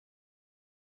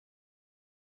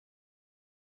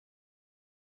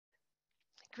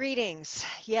Greetings,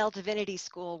 Yale Divinity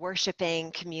School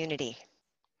worshiping community.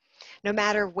 No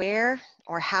matter where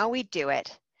or how we do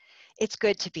it, it's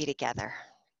good to be together.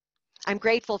 I'm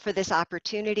grateful for this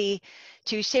opportunity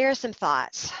to share some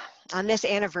thoughts on this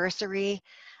anniversary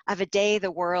of a day the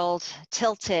world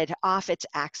tilted off its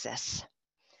axis,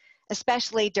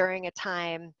 especially during a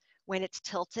time when it's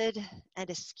tilted and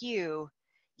askew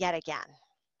yet again.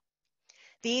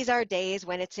 These are days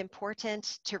when it's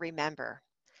important to remember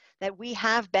that we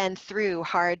have been through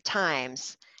hard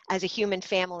times as a human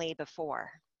family before.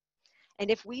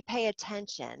 And if we pay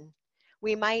attention,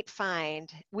 we might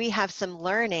find we have some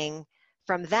learning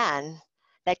from then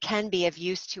that can be of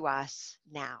use to us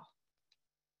now.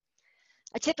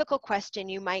 A typical question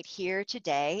you might hear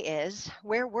today is,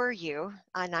 where were you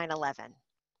on 9/11?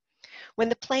 When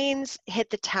the planes hit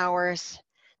the towers,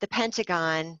 the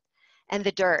Pentagon, and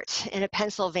the dirt in a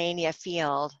Pennsylvania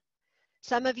field,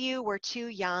 some of you were too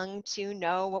young to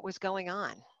know what was going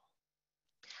on.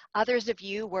 Others of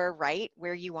you were right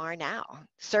where you are now,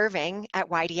 serving at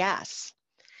YDS,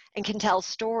 and can tell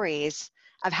stories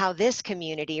of how this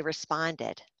community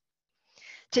responded.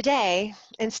 Today,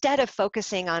 instead of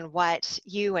focusing on what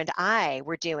you and I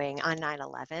were doing on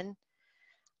 9/11,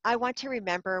 I want to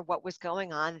remember what was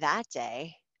going on that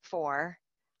day for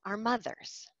our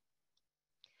mothers.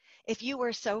 If you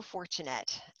were so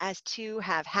fortunate as to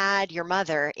have had your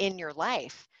mother in your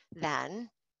life then,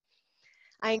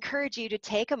 I encourage you to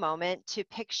take a moment to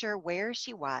picture where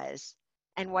she was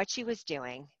and what she was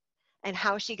doing and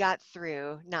how she got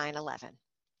through 9/11.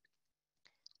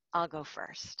 I'll go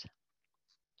first.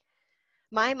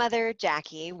 My mother,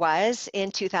 Jackie, was,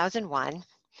 in 2001,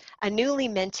 a newly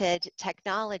minted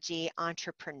technology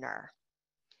entrepreneur.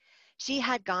 She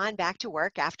had gone back to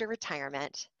work after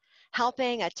retirement,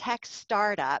 helping a tech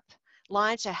startup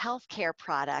launch a healthcare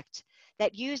product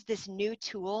that used this new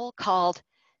tool called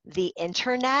the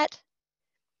internet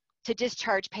to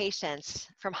discharge patients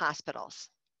from hospitals.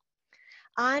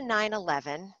 On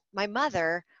 9/11, my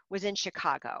mother was in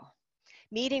Chicago,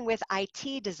 meeting with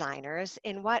IT designers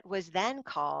in what was then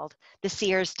called the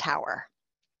Sears Tower.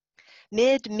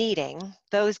 Mid-meeting,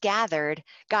 those gathered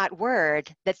got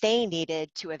word that they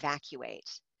needed to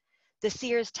evacuate. The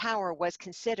Sears Tower was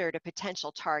considered a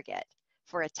potential target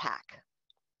for attack.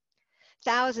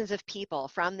 Thousands of people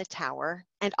from the tower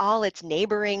and all its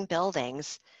neighboring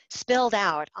buildings spilled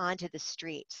out onto the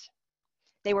street.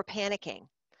 They were panicking,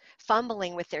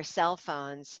 fumbling with their cell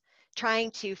phones,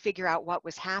 trying to figure out what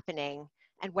was happening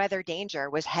and whether danger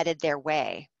was headed their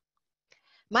way.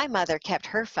 My mother kept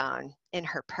her phone in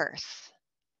her purse.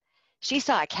 She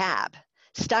saw a cab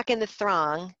stuck in the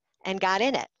throng and got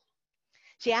in it.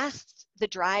 She asked the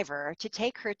driver to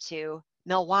take her to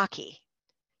Milwaukee,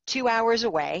 2 hours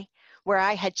away, where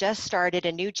I had just started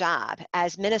a new job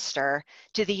as minister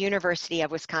to the University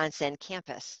of Wisconsin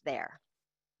campus there.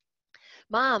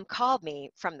 Mom called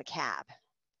me from the cab.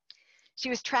 She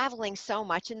was traveling so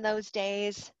much in those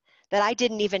days that I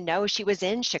didn't even know she was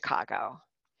in Chicago.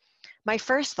 My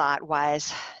first thought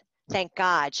was, thank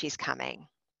God she's coming.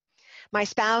 My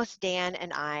spouse, Dan,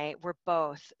 and I were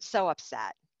both so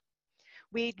upset.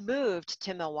 We'd moved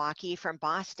to Milwaukee from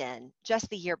Boston just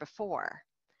the year before,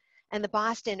 and the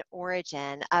Boston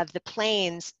origin of the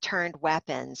planes turned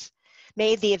weapons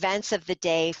made the events of the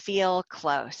day feel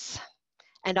close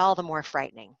and all the more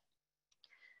frightening.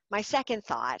 My second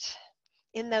thought,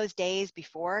 in those days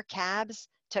before cabs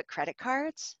took credit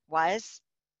cards, was,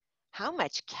 how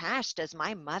much cash does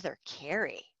my mother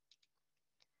carry?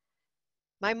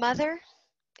 My mother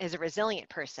is a resilient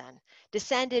person,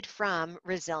 descended from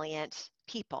resilient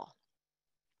people.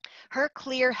 Her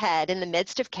clear head in the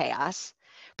midst of chaos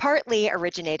partly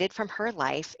originated from her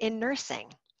life in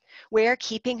nursing, where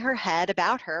keeping her head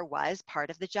about her was part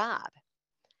of the job.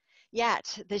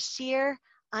 Yet the sheer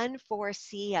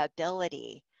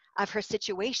unforeseeability of her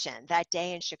situation that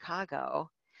day in Chicago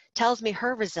tells me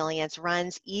her resilience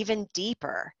runs even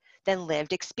deeper than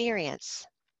lived experience.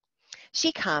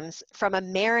 She comes from a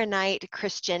Maronite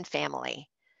Christian family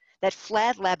that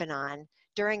fled Lebanon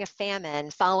during a famine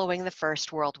following the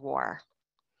First World War.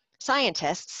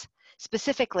 Scientists,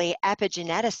 specifically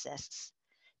epigeneticists,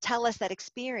 tell us that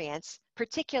experience,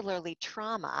 particularly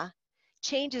trauma,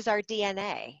 changes our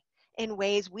DNA in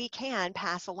ways we can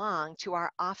pass along to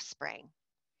our offspring.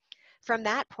 From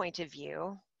that point of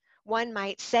view, one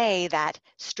might say that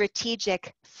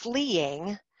strategic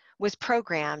fleeing was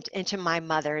programmed into my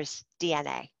mother's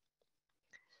DNA.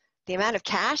 The amount of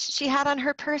cash she had on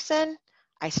her person,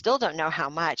 I still don't know how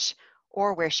much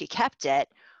or where she kept it,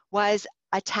 was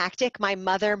a tactic my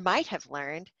mother might have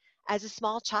learned as a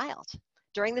small child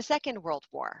during the Second World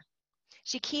War.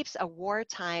 She keeps a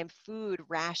wartime food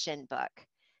ration book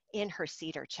in her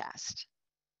cedar chest.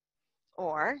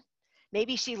 Or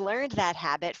maybe she learned that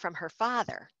habit from her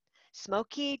father,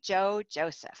 Smokey Joe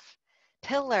Joseph,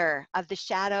 pillar of the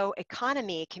shadow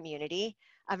economy community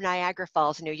of Niagara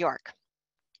Falls, New York.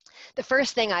 The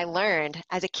first thing I learned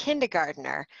as a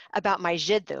kindergartner about my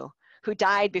jiddu, who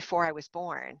died before I was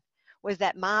born, was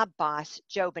that mob boss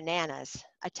Joe Bananas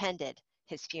attended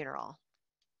his funeral.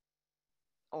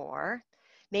 Or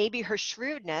maybe her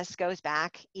shrewdness goes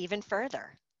back even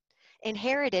further,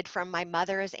 inherited from my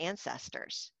mother's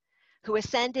ancestors, who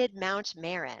ascended Mount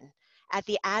Meron at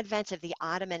the advent of the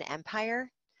Ottoman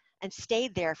Empire and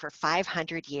stayed there for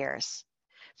 500 years,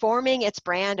 forming its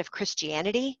brand of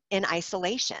Christianity in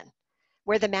isolation,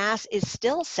 where the Mass is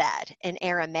still said in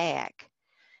Aramaic,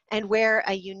 and where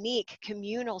a unique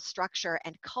communal structure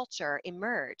and culture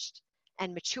emerged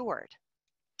and matured.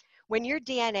 When your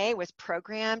DNA was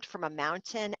programmed from a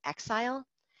mountain exile,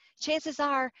 chances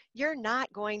are you're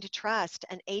not going to trust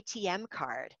an ATM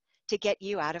card to get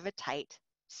you out of a tight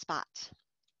spot.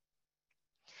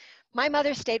 My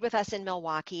mother stayed with us in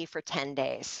Milwaukee for 10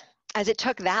 days, as it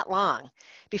took that long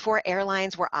before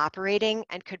airlines were operating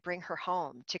and could bring her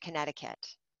home to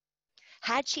Connecticut.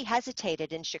 Had she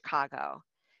hesitated in Chicago,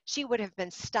 she would have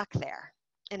been stuck there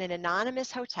in an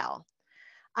anonymous hotel,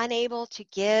 unable to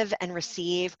give and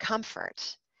receive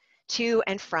comfort to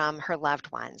and from her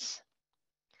loved ones.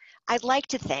 I'd like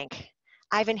to think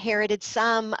I've inherited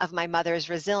some of my mother's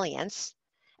resilience,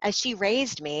 as she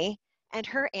raised me and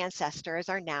her ancestors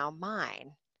are now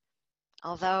mine.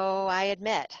 Although I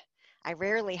admit, I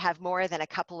rarely have more than a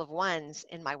couple of ones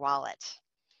in my wallet,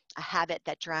 a habit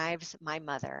that drives my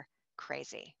mother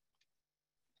crazy.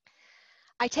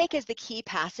 I take as the key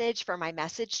passage for my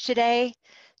message today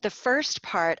the first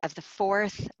part of the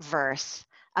 4th verse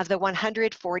of the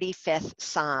 145th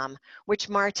Psalm, which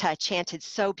Marta chanted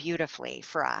so beautifully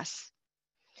for us.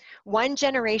 One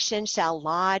generation shall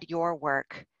laud your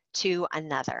work to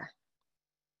another.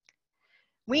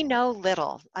 We know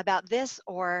little about this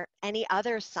or any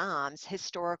other psalm's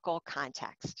historical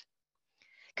context.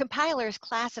 Compilers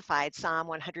classified Psalm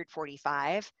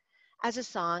 145 as a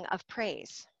song of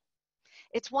praise.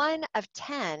 It's one of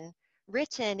 10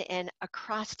 written in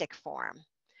acrostic form,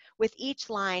 with each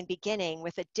line beginning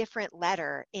with a different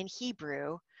letter in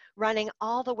Hebrew, running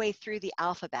all the way through the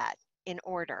alphabet in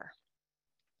order.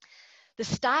 The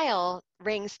style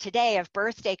rings today of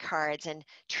birthday cards and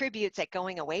tributes at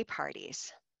going away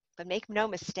parties. But make no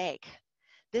mistake,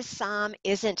 this psalm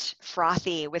isn't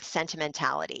frothy with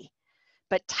sentimentality,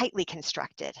 but tightly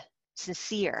constructed,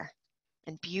 sincere,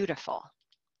 and beautiful.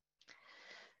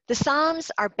 The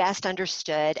Psalms are best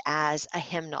understood as a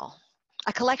hymnal,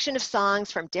 a collection of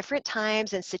songs from different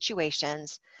times and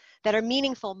situations that are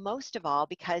meaningful most of all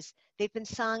because they've been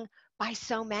sung by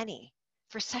so many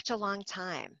for such a long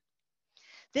time.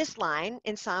 This line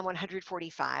in Psalm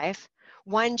 145,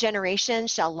 one generation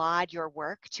shall laud your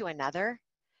work to another,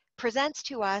 presents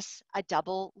to us a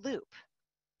double loop.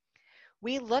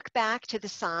 We look back to the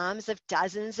Psalms of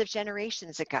dozens of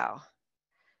generations ago.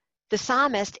 The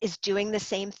psalmist is doing the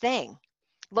same thing,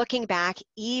 looking back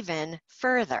even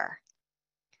further.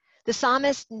 The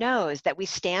psalmist knows that we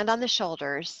stand on the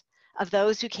shoulders of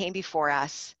those who came before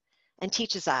us and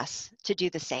teaches us to do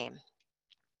the same.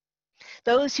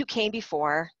 Those who came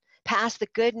before passed the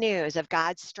good news of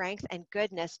God's strength and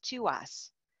goodness to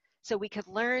us so we could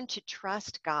learn to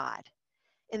trust God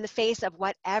in the face of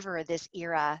whatever this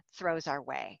era throws our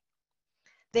way.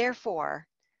 Therefore,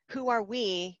 who are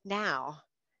we now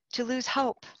to lose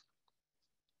hope?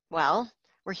 Well,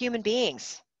 we're human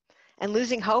beings, and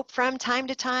losing hope from time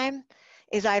to time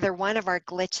is either one of our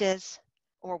glitches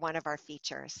or one of our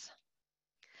features.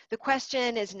 The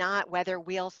question is not whether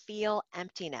we'll feel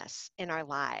emptiness in our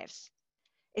lives.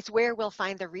 It's where we'll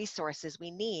find the resources we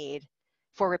need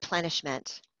for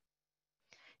replenishment.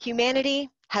 Humanity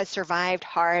has survived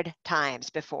hard times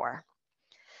before.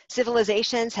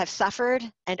 Civilizations have suffered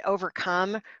and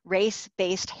overcome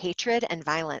race-based hatred and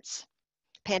violence.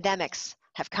 Pandemics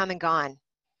have come and gone.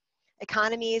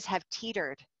 Economies have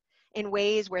teetered in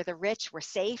ways where the rich were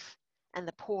safe and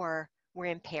the poor were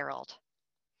imperiled.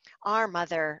 Our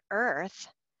Mother Earth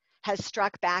has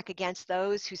struck back against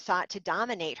those who sought to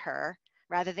dominate her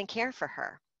rather than care for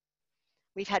her.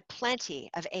 We've had plenty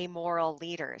of amoral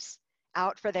leaders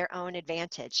out for their own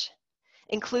advantage,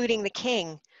 including the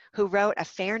king who wrote a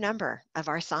fair number of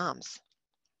our Psalms.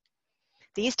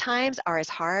 These times are as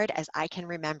hard as I can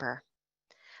remember,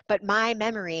 but my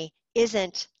memory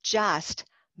isn't just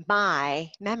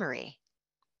my memory.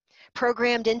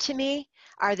 Programmed into me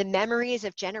are the memories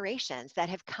of generations that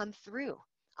have come through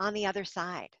on the other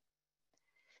side.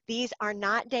 These are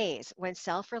not days when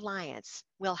self-reliance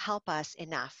will help us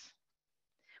enough.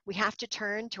 We have to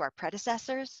turn to our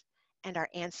predecessors and our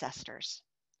ancestors.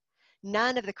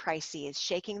 None of the crises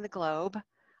shaking the globe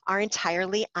are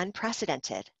entirely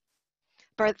unprecedented,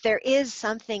 but there is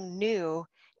something new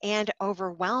and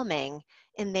overwhelming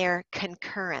in their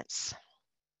concurrence.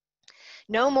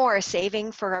 No more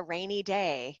saving for a rainy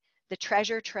day, the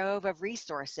treasure trove of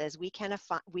resources we can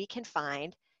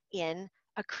find in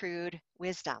accrued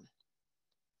wisdom.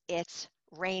 It's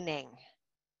raining.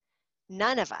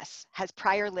 None of us has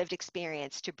prior lived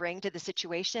experience to bring to the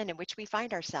situation in which we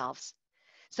find ourselves.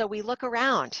 So we look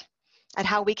around at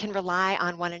how we can rely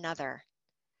on one another.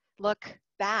 Look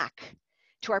back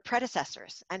to our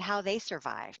predecessors and how they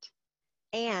survived.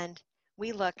 And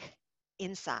we look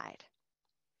inside.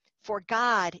 For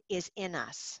God is in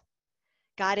us.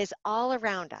 God is all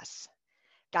around us.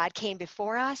 God came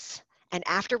before us, and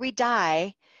after we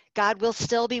die, God will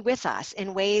still be with us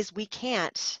in ways we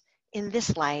can't in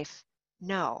this life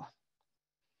know.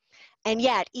 And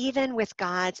yet, even with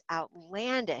God's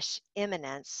outlandish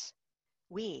immanence,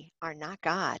 we are not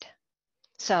God.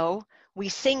 So we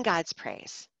sing God's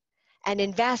praise and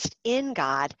invest in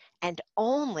God and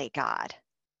only God,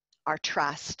 our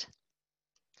trust.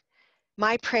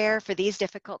 My prayer for these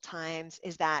difficult times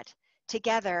is that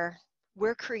together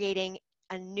we're creating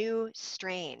a new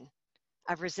strain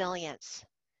of resilience,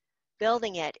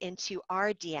 building it into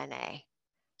our DNA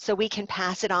so we can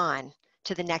pass it on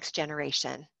to the next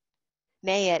generation.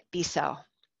 May it be so.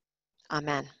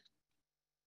 Amen.